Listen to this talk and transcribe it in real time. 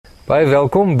Baie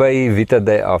welkom by Vita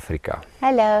Dei Afrika.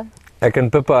 Hallo. Ek en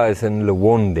Pippa is in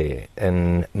Liwonde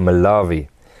in Malawi.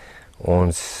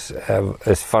 Ons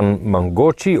is van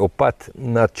Mangochi op pad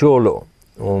na Cholo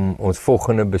om ons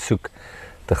volgende besoek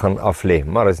te gaan aflê.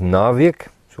 Maar is naweek,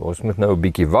 so ons moet nou 'n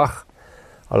bietjie wag.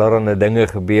 Allerhande dinge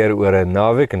gebeur oor 'n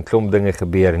naweek en klomp dinge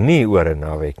gebeur nie oor 'n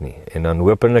naweek nie. En dan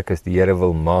hopelik is die Here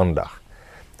wil maandag.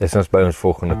 Dis ons by ons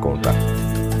volgende kontak.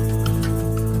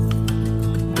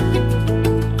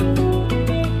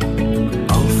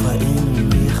 Alpha en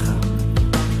Omega,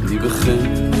 die begin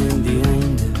en die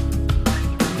einde,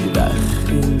 die weg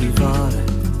en die waarheid,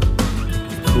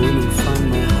 die koning van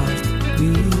my hart,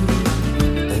 wie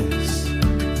is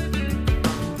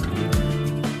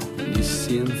die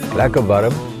seun van Lekker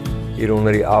warm hier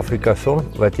onder die Afrika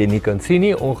son, wat jy nie kan sien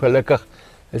nie. Ongelukkig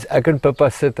is ek en Pippa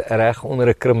sit reg onder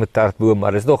 'n krummetaartboom,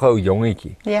 maar dis nog 'n ou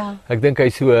jongetjie. Ja. Ek dink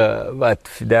hy's so wat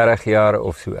 30 jaar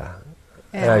of so. Ja,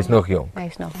 hy's nog jong.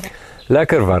 Hy's nog.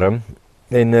 Lekker warm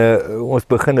en ons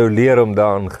begin nou leer om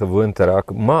daaraan gewoon te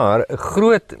raak, maar 'n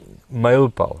groot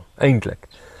mylpaal eintlik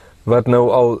wat nou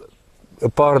al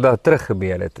 'n paar dae terug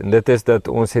gebeur het, en dit is dat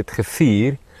ons het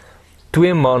gevier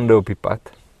 2 maande op die pad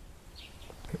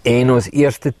en ons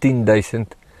eerste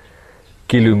 10.000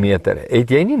 kilometer. Het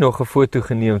jy nie nog 'n foto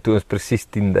geneem toe ons presies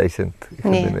 10.000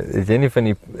 gedoen het? Het jy nie van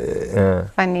die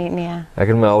Van die nee. ek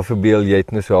het my al verbeel jy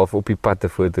het nou so half op die pad 'n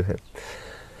foto geneem.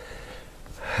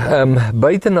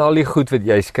 Buiten al die goed wat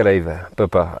jy skrywe,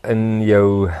 Pippa,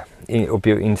 op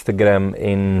jou Instagram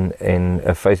en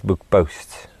 'n Facebook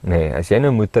post. Nee, as jy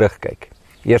nou moet terugkyk.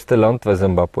 Eerste land was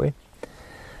Zimbabwe.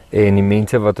 En die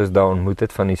mense wat ons daar ontmoet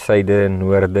het van die suide en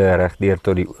noorde regdeur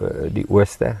tot die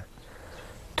ooste.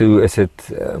 Toe is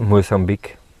dit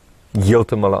Mosambiek.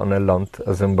 Heeltemal 'n ander land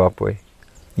as Zimbabwe.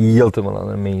 Heeltemal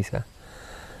ander mense.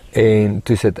 En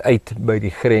toe sit uit by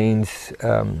die grens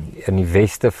in die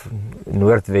weste,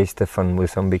 noordweste van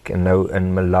Mosambiek en nou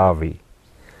in Malawi.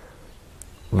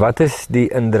 Wat is die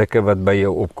indrukke wat by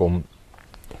jou opkom?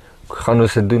 Gaan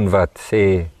ons dit doen wat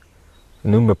sê,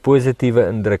 noem 'n positiewe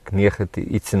indruk, negatief,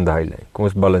 iets in daai lyn. Kom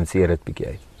ons balanseer dit bietjie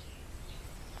uit.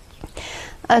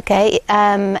 Okay,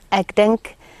 ek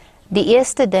dink die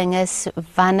eerste ding is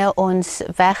wanneer ons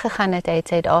weggegaan het uit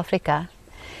Suid-Afrika,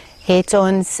 het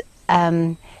ons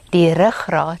die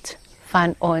ruggraat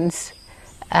van ons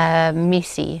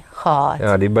missie gehad.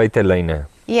 Ja, die buitelyne.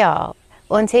 Ja,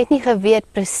 ons het nie geweet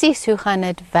presies hoe gaan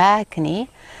dit werk nie,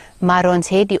 maar ons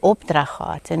het die opdrag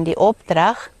gehad. En die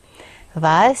opdrag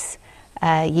was,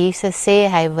 Jesus sê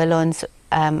hy wil ons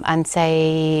aan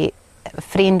sy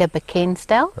vriende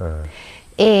bekendstel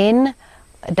en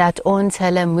dat ons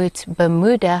hulle moet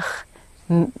bemoedig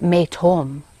met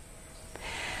hom.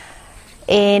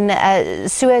 En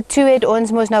so toe het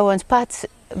ons moes nou ons pad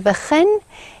begin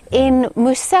en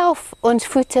moes self ons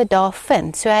voete daar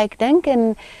vind. So ek dink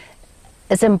in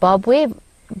Zimbabwe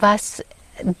was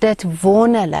dit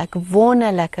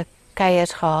wonderlike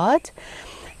kuiers gehad.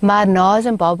 Maar na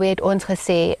Zimbabwe het ons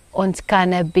gesê ons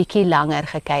kan 'n bietjie langer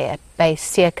gekuier by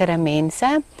sekere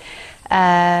mense.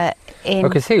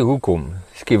 Ek sê hoekom?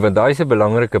 Skielik, want daai is 'n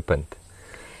belangrike punt.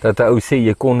 Dat 'n ou sê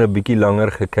jy kon 'n bietjie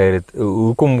langer gekuier het.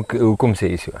 Hoekom sê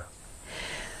jy so?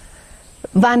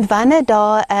 Want wanneer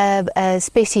daar 'n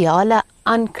spesiale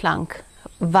aanklank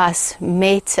was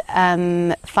met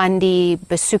van die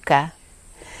besoeke,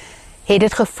 het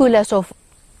dit gevoel asof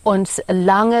ons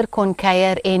langer kon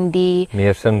kuier en die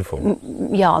meer sinvol.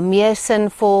 Ja, meer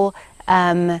sinvol,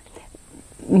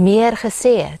 meer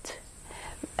gesê het,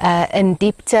 in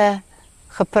diepte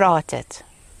gepraat het.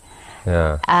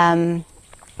 Ja.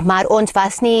 Maar ons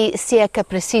was nie seker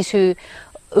presies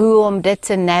hoe om dit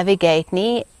te navigate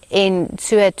nie, en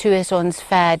toe is ons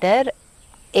verder,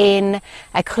 en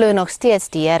ek glo nog steeds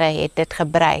die Here het dit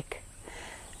gebruik.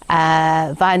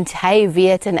 Want hy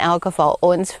weet in elk geval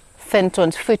ons vind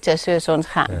ons voete soos ons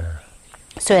gaan. Ja.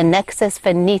 So niks is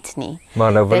verniet nie.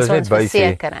 Maar nou wil ek net by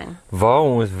sê, waar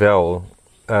ons wel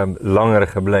langer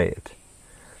gebly het,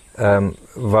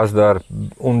 was daar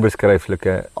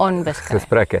onbeskryflike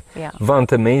gesprekke. Ja.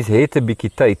 Want 'n mens het 'n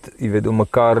bietjie tyd, jy weet, om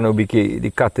mekaar nou bietjie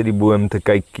die kat uit die boom te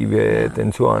kyk, jy weet,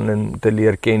 en so aan en te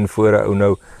leer ken voor 'n ou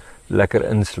nou lekker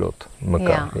inslot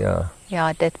mekaar.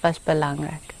 Ja, dit was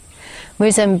belangrik.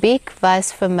 Mosambiek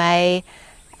was vir my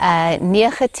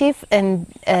negatief en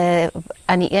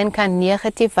aan die een kant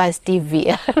negatief was die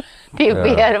weer. Die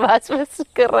weer was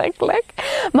verskriklik.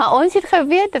 Maar ons het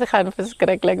geweet dit gaan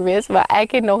verskriklik wees, maar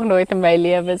ek het nog nooit in my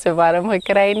lewe so warm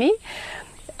gekry nie.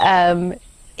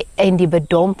 En die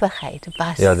bedompigheid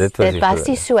was, dit was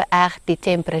nie so erg die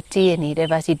temperatuur nie, dit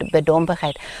was die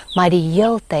bedompigheid, maar die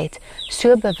heeltyd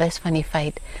so bewus van die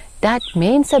feit, dat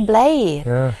mense bly hier.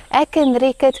 Ja. Ek en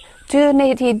Rick het toe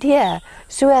net die idee,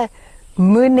 so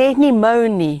moet net nie mou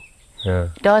nie. Ja.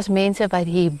 Daar's mense wat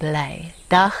hier bly,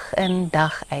 dag in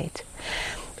dag uit.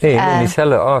 En in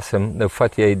dieselfde asem, nou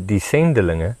vat jy die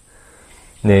sendelinge,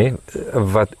 nee,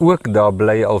 wat ook daar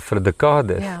bly al vir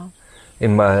dekades. Ja,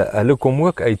 En maar hulle kom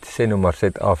ook uit, sê nou maar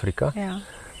Suid-Afrika. ja.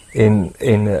 En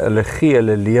hulle gee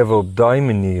hulle lewe op daai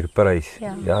manier prys.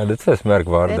 Ja. Ja, dit was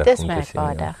merkwaardig. Dit is om te sien,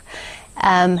 merkwaardig.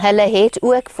 Hulle het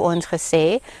ook vir ons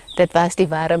gesê, dit was die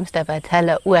warmste wat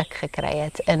hulle ook gekry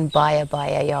het in baie,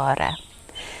 baie jare.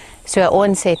 So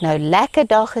ons het nou lekker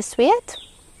daar gesweet.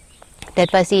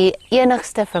 Dit was die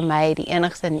enigste vir my, die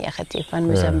enigste negatief van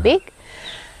Mosambiek.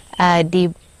 Die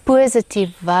positief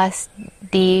was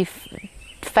die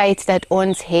feit dat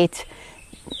ons het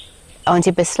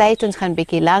besluit ons gaan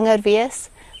bietjie langer wees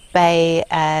by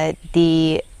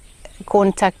die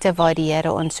kontakte waar die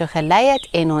Here ons so gelei het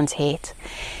en ons het.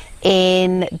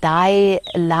 En daai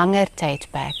langer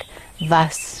tydperk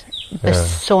was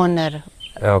besonder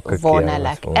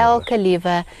wonderlik. Elke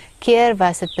liewe keer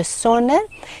was dit besonder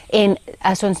en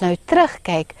as ons nou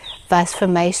terugkyk was vir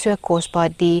my so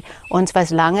kosbaar ons was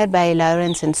langer by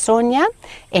Lawrence en Sonja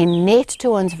en net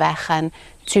toe ons weggaan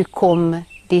toe kom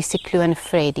die sikloon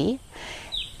Freddy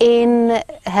en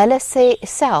hulle sê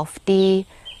self die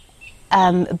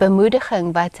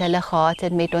bemoediging wat hulle gehad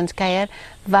het met ons kuier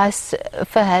was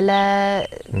vir hulle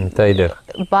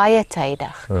baie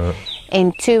tydig.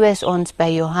 En toe is ons by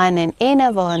Johan en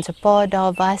Enne waar ons 'n paar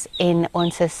dae was en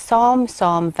ons is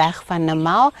saam weg van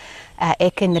Namal.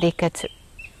 Ek en Rick het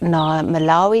na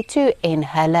Malawi toe en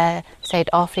hulle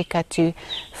Suid-Afrika toe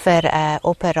vir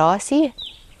operasie.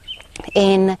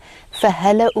 En vir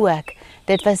hulle ook.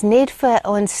 Dit was net vir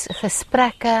ons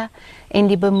gesprekke en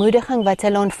die bemoediging wat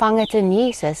hulle ontvang het in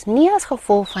Jesus, nie as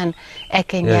gevolg van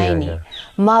ek en jy nie,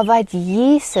 maar wat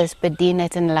Jesus bedien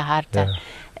het in hulle harte,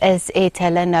 het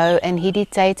hulle nou in hierdie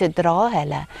tyd te dra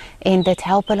hulle, en dit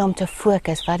help hulle om te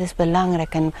fokus, wat is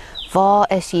belangrik, en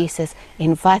waar is Jesus,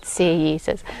 en wat sê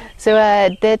Jesus. So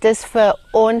dit is vir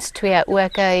ons twee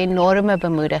ook 'n enorme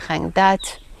bemoediging,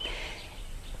 dat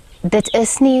dit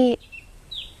is nie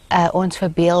ons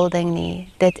verbeelding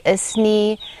nie, dit is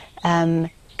nie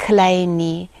klein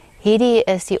nie. Hierdie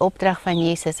is die opdrag van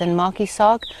Jesus en maak nie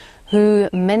saak hoe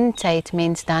min tyd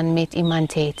mens dan met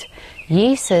iemand het.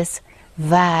 Jesus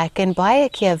werk en baie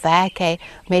keer werk hy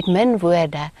met min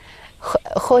woorde.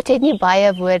 God het nie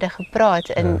baie woorde gepraat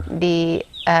in die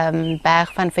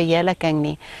berg van verheerliking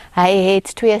nie. Hy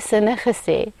het 2 sinne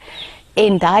gesê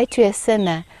en daai 2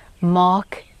 sinne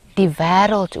maak die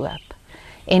wêreld oop.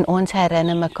 En ons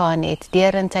herinner mekaar net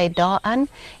deurentyd daaraan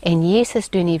en Jesus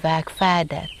doen die werk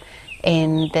verder.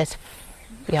 En dis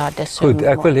so goed,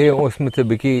 ek wil hê ons moet 'n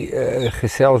bietjie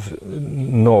gesels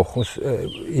nog. Ons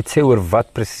iets sê oor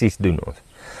wat presies doen ons.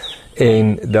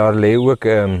 En daar lê ook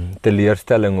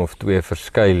teleurstelling of 2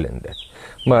 verskuil in dit.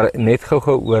 Maar net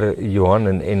gou-gou oor Johan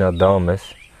en Enna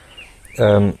dames.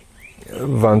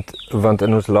 Want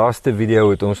in ons laaste video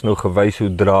het ons nou gewys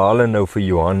hoe dra hulle nou vir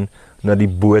Johan na die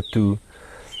boot toe.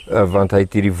 Want hy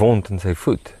het hierdie wond in sy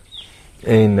voet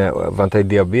en want hy het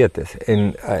diabetes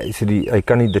en so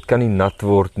dit kan nie nat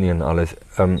word nie en alles.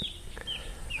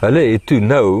 Hulle het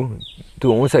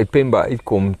toe ons uit Pemba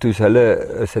uitkom, toe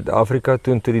hulle Suid-Afrika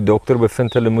toe die dokter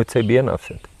bevind hulle moet sy been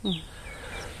afsit.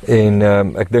 En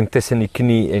ek dink tussen die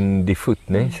knie en die voet,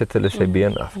 sit hulle sy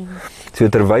been af. So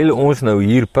terwyl ons nou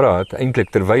hier praat,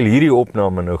 eintlik terwyl hierdie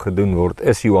opname nou gedoen word,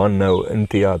 is Johan nou in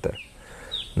teater.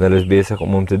 En hulle is besig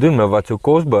om hom te doen, maar wat so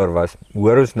kosbaar was,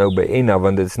 hoor ons nou by Enna,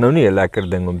 want dit is nou nie 'n lekker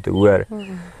ding om te hoor.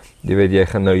 Jy weet, jy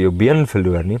gaan nou jou been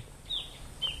verloor nie.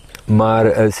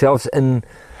 Maar selfs in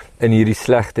hierdie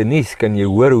slegte nuus kan jy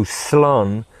hoor hoe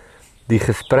slaan die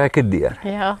gesprekke deur.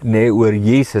 Ja. Oor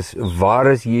Jesus,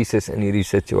 waar is Jesus in hierdie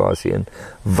situasie en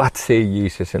wat sê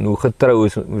Jesus en hoe getrou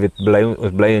is,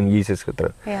 ons bly in Jesus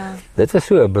getrou. Ja. Dit was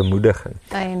so 'n bemoediging.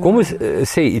 Kom ons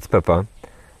sê iets, pappa.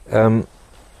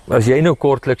 As jy nou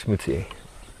kortliks moet sê,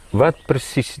 wat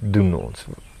presies doen ons?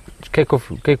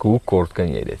 Kyk hoe kort kan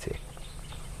jy dit sê?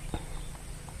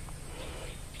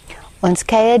 Ons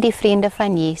kuier die vriende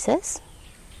van Jesus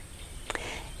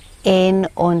en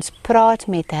ons praat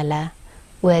met hulle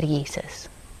oor Jesus.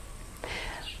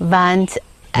 Want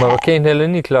Maar ken hulle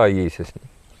nie klaar Jesus nie?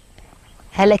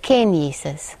 Hulle ken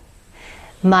Jesus.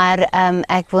 Maar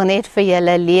ek wil net vir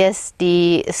julle lees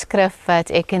die skrif wat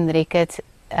ek en Rick het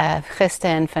gister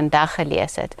en vandag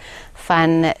gelees het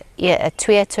van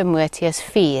 2 Timoteus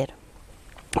 4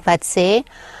 wat sê,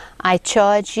 I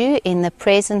charge you in the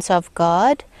presence of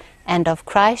God and of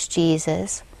Christ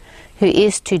Jesus, who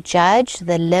is to judge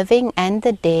the living and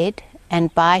the dead,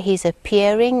 and by his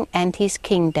appearing and his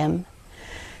kingdom.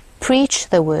 Preach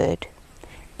the word.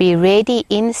 Be ready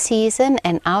in season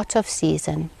and out of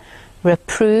season.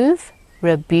 Reprove,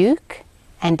 rebuke,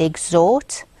 and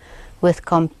exhort with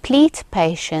complete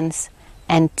patience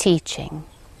and teaching.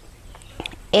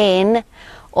 En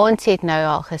ons het nou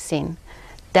al gesien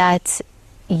dat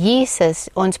Jesus,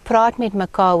 ons praat met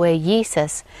mekaar oor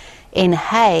Jesus en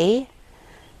hy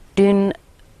doen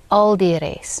al die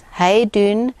res. Hy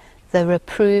doen the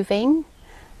reproving,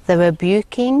 the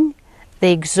rebuking,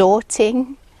 the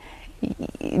exhorting,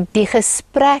 die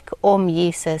gesprek om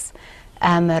Jesus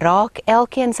raak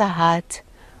elkeen se hart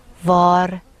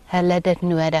waar hulle dit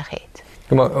nodig het.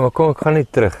 Maar kom, ek gaan nie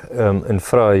terug en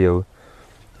vra jou,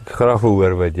 ek graag wil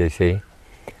hoor wat jy sê.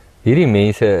 Hierdie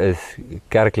mense is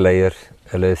kerkleiers,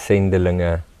 hulle is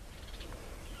sendelinge,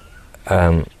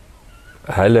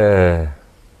 hulle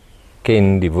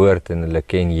ken die woord en hulle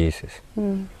ken Jesus.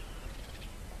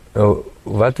 Nou,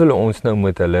 wat wil ons nou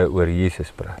met hulle oor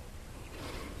Jesus praat?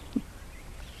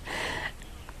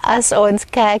 As ons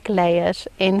kerkleiers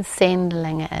en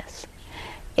sendelinge is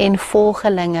en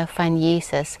volgelinge van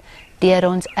Jesus deur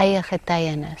ons eie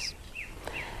getuienis,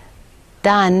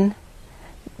 dan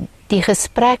die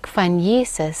gesprek van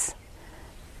Jesus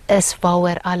is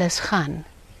waaroor alles gaan.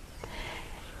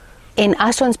 En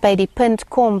as ons by die punt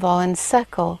kom waar ons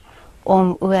sukkel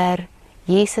om oor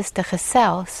Jesus te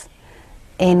gesels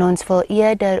en ons wil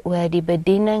eerder oor die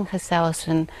bediening gesels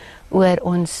en oor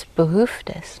ons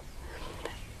behoeftes,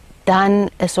 dan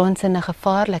is ons in 'n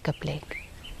gevaarlike plek.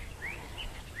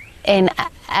 En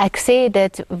ek sê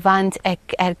dit want ek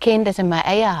erken dit in my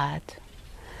eie hart.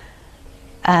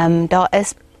 Daar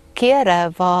is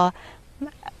kere waar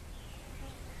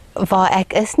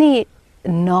ek is nie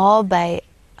naby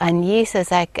aan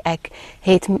Jesus, ek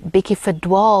het 'n bietjie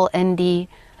verdwaal in die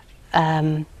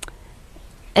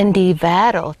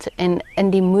wêreld, in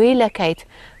die moeilikheid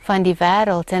van die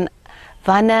wêreld, en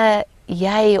wanneer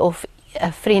jy of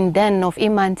 'n vriendin of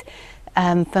iemand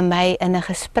vir my in 'n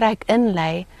gesprek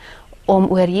inlei om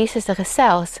oor Jesus te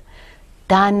gesels,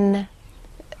 dan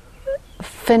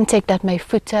vind ek dat my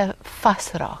voete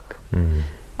vasraak.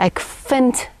 Ek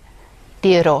vind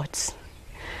die rots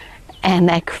en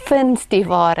ek vind die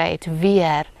waarheid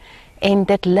weer en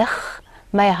dit lig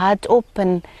my hart op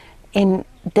en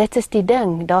dit is die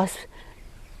ding,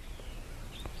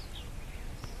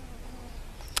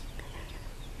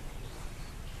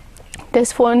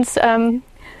 dis vir ons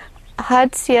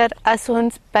hartseer as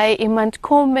ons by iemand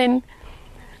kom en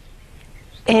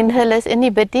hulle is in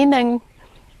die bediening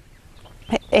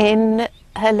en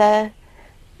hulle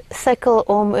sukkel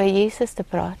om oor Jesus te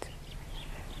praat.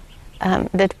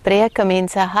 Dit breek 'n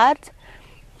mens se hart,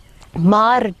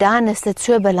 maar dan is dit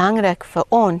so belangrik vir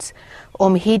ons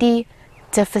om hierdie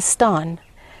te verstaan.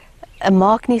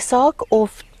 Maak nie saak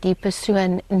of die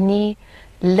persoon nie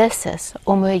lus is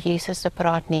om oor Jesus te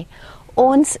praat nie.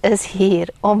 Ons is hier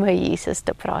om oor Jesus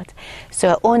te praat.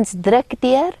 So ons druk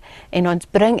deur en ons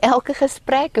bring elke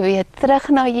gesprek weer terug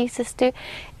na Jesus toe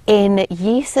en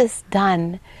Jesus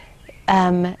dan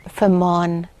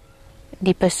vermaan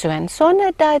die persoon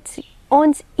sonder dat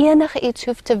ons enige iets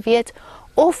hoef te weet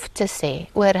of te sê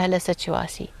oor hulle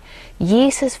situasie.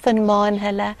 Jesus vermaan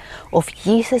hulle of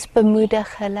Jesus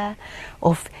bemoedig hulle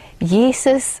of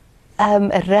Jesus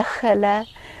rig hulle.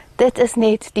 Dit is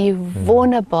net die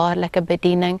wonderbaarlike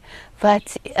bediening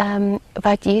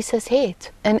wat Jesus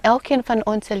het in elkeen van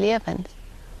ons lewens.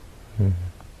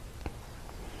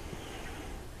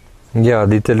 Ja,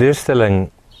 die teleurstelling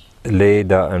lê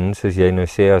daarin, soos jy nou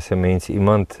sê, as 'n mens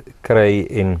iemand kry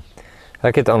en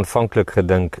ek het aanvanklik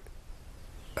gedink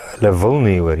hulle wil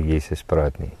nie oor Jesus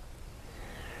praat nie.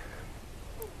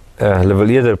 Hulle wil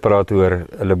eerder praat oor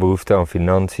hulle behoefte aan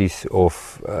finansies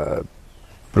of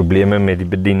probleme met die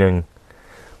bediening.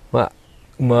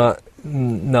 Maar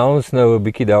nou ons nou 'n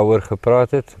bietjie daaroor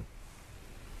gepraat het,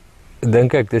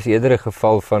 dink ek dis eerder 'n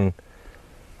geval van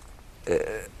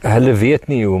hulle weet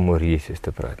nie hoe om oor Jesus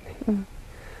te praat nie.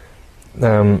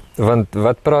 Want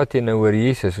wat praat jy nou oor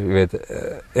Jesus, jy weet,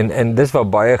 en dis wat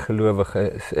baie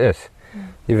gelowiges is.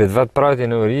 Jy weet, wat praat jy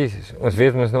nou oor Jesus? Ons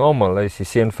weet mos nou almal, hy is die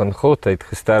seun van God, hy het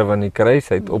gesterf aan die kruis,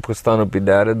 hy het opgestaan op die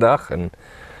 3de dag en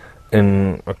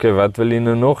okay, wat wil jy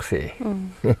nou nog sê?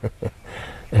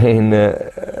 En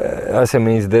as 'n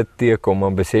mens dit teekom,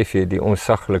 dan besef jy die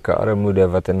onsaglike armoede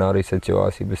wat in daardie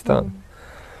situasie bestaan.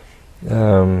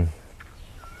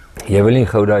 Jy wil nie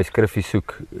gou daai skrifgie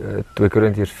soek, 2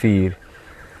 Korintiërs 4.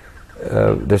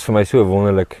 Dis vir my so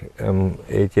wonderlik.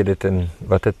 Het jy dit in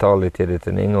watter taal het jy dit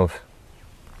in Engels?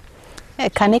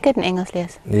 Kan ek dit in Engels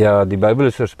lees? Ja, die Bybel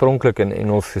is oorspronklik in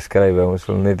Engels geskrywe. Ons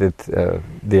wil net dit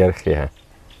deurgee.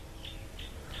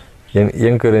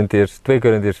 2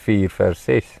 Korintiërs 4 vers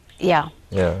 6. Ja.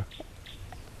 Ja.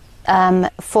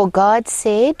 For God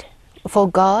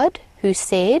who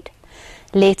said,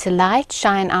 let light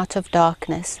shine out of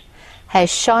darkness, has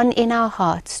shone in our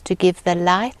hearts to give the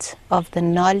light of the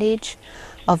knowledge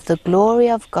of the glory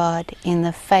of God in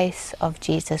the face of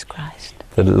Jesus Christ.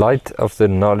 The light of the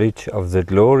knowledge of the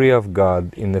glory of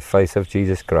God in the face of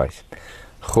Jesus Christ.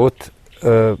 God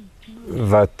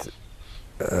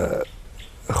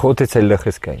het sy lig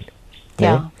geskyn.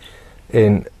 Ja.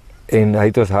 En hy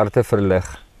het ons harte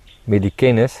verlig met die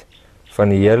kennis van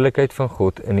die heerlikheid van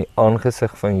God in die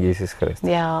aangesig van Jesus Christus.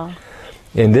 Ja.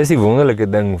 En dis die wonderlike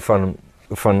ding van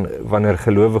wanneer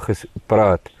gelowiges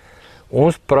praat.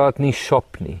 Ons praat nie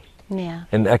shop nie. Nee.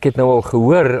 En ek het nou al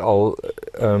gehoor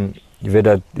jy weet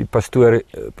dat die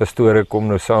pastore kom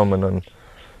nou saam en dan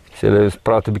sê hulle ons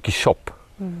praat 'n bietjie shop.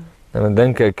 En dan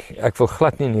dink ek wil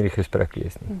glad nie in hierdie gesprek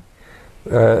wees nie.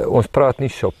 Ons praat nie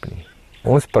shop nie.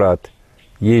 Ons praat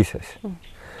Jesus.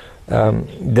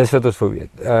 Dis wat ons wil weet.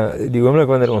 Die oomblik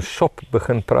wanneer ons shop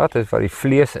begin praat, is waar die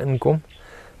vlees inkom.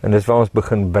 En dis waar ons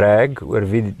begin brag oor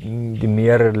wie die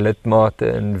meer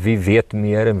lidmate en wie weet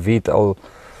meer en wie het al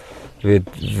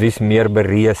wie's meer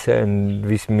berese en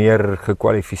wie's meer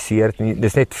gekwalifiseerd.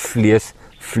 Dis net vlees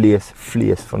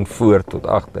van voor tot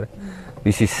agter.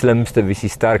 Wie's die slimste, wie's die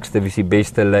sterkste, wie's die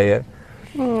beste leier.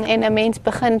 En 'n mens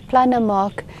begin planne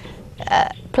maak.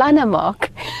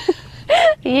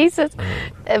 Jesus,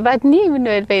 wat nie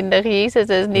noodwendig Jesus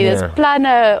is nie, dis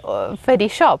planne vir die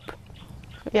shop.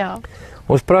 Ja.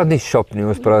 Ons praat nie shop nie,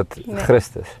 ons praat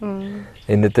Christus.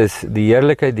 En dit is die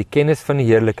heerlikheid, die kennis van die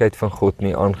heerlikheid van God in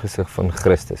die aangesig van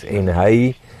Christus. En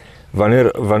hy,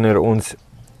 wanneer ons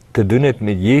te doen het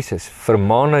met Jesus,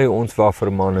 vermaan hy ons waar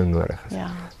vermaaning nodig is. Ja.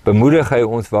 Bemoedig hy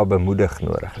ons waar bemoedig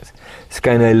nodig is.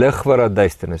 Skyn hy lig waar daar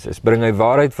duisternis is. Bring hy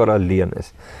waarheid waar daar leuen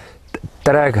is.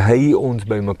 Trek hy ons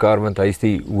by mekaar, want hy is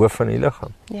die hoof van die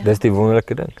liggaam. Ja. Dis die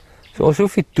wonderlike ding. So ons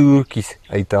hoef nie toertjies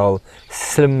uit te haal,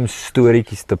 slim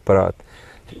storieetjies te praat,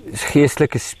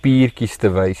 geestelike spiertjies te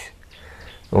wys,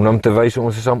 om te wys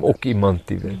ons is ook iemand,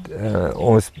 jy weet.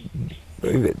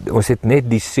 Ons het net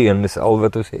die seun, dis al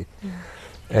wat ons het.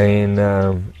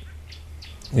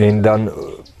 En dan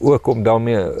ook om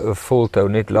daarmee vol te hou,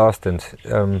 net laastens,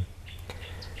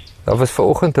 daar was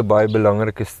vanoggend 'n baie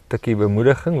belangrike stukkie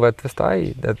bemoediging. Wat was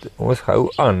daai? Dat ons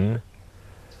hou aan,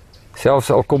 selfs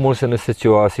al kom ons in 'n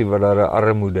situasie waar daar 'n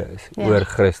armoede is, oor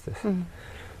Christus.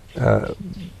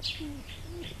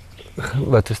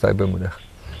 Wat is daai bemoediging?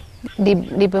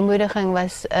 Die bemoediging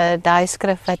was daai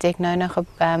skrif wat ek nou nog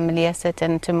lees het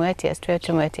in Timoteus, 2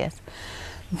 Timoteus,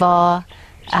 waar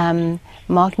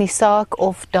maak nie saak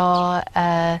of daar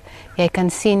jy kan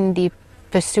sien die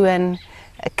persoon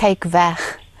kyk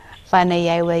weg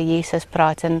wanneer jy oor Jesus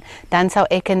praat, en dan sou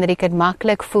ek en Rick het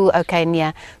maklik voel, okay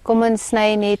nee, kom ons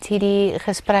sny net hierdie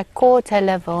gesprek kort,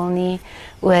 hulle wil nie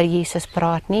oor Jesus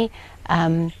praat nie,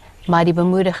 maar die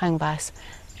bemoediging was,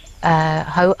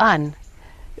 hou aan,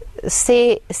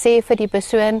 sê vir die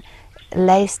persoon,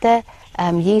 luister,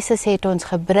 Jesus het ons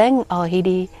gebring al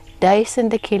hierdie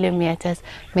duisende kilometers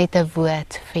met 'n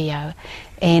woord vir jou,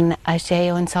 en as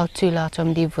jy ons sal toelaat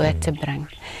om die woord te bring,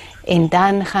 en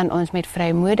dan gaan ons met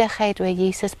vrymoedigheid oor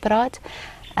Jesus praat,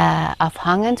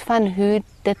 afhangend van hoe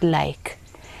dit lyk,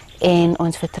 en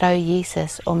ons vertrou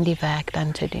Jesus om die werk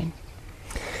dan te doen.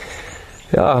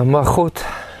 Ja, maar God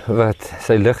wat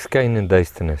sy lig skyn in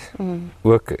duisternis,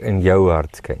 ook in jou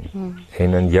hart skyn,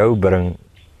 en aan jou bring,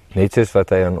 net soos wat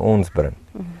hy aan ons bring,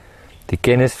 die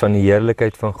kennis van die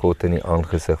heerlikheid van God in die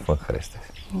aangesig van Christus.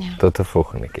 Ja. Tot 'n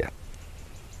volgende keer.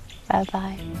 Bye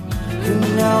bye.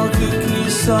 En elke knie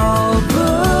sal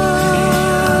buig,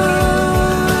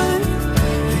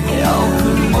 elke